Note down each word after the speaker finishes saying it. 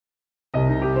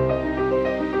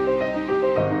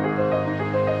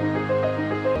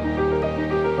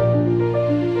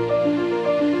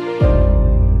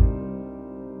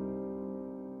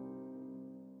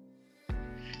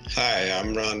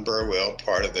I'm Ron Burwell,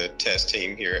 part of the test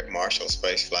team here at Marshall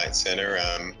Space Flight Center.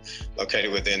 I'm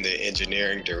located within the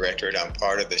engineering directorate. I'm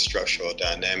part of the structural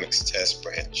dynamics test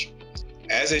branch.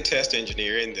 As a test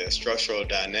engineer in the structural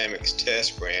dynamics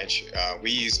test branch, we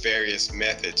use various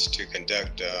methods to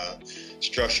conduct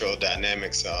structural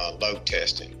dynamics load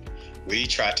testing. We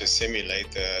try to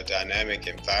simulate the dynamic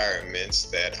environments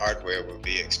that hardware will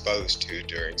be exposed to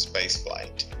during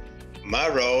spaceflight. My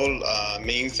role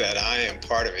means that I am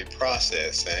part of a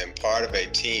process and part of a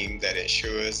team that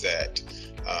ensures that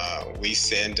we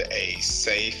send a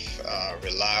safe,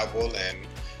 reliable, and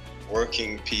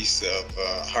working piece of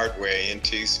hardware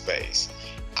into space.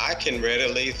 I can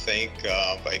readily think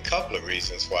of a couple of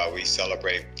reasons why we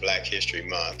celebrate Black History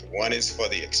Month. One is for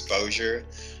the exposure,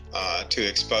 to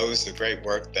expose the great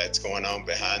work that's going on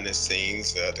behind the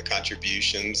scenes, the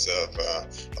contributions of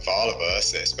all of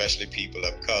us, especially people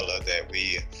of color, that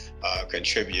we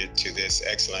contribute to this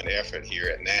excellent effort here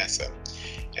at NASA.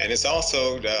 And it's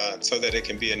also so that it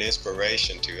can be an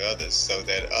inspiration to others, so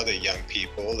that other young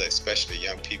people, especially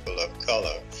young people of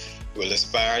color, will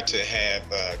aspire to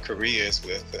have careers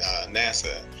with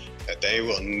NASA. That they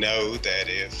will know that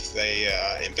if they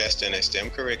invest in a STEM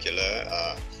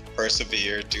curricula,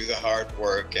 persevere, do the hard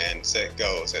work, and set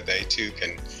goals, that they too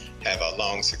can have a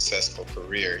long, successful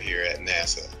career here at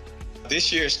NASA.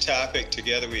 This year's topic,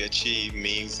 Together We Achieve,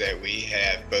 means that we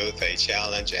have both a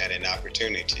challenge and an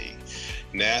opportunity.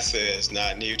 NASA is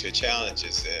not new to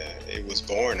challenges. It was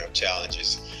born of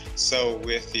challenges. So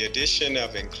with the addition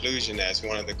of inclusion as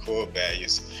one of the core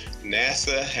values,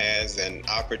 NASA has an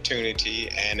opportunity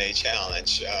and a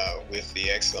challenge with the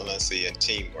excellency and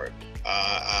teamwork.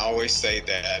 I always say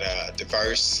that a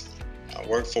diverse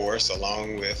workforce,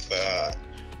 along with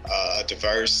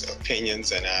diverse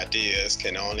opinions and ideas,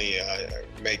 can only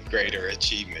make greater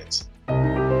achievements.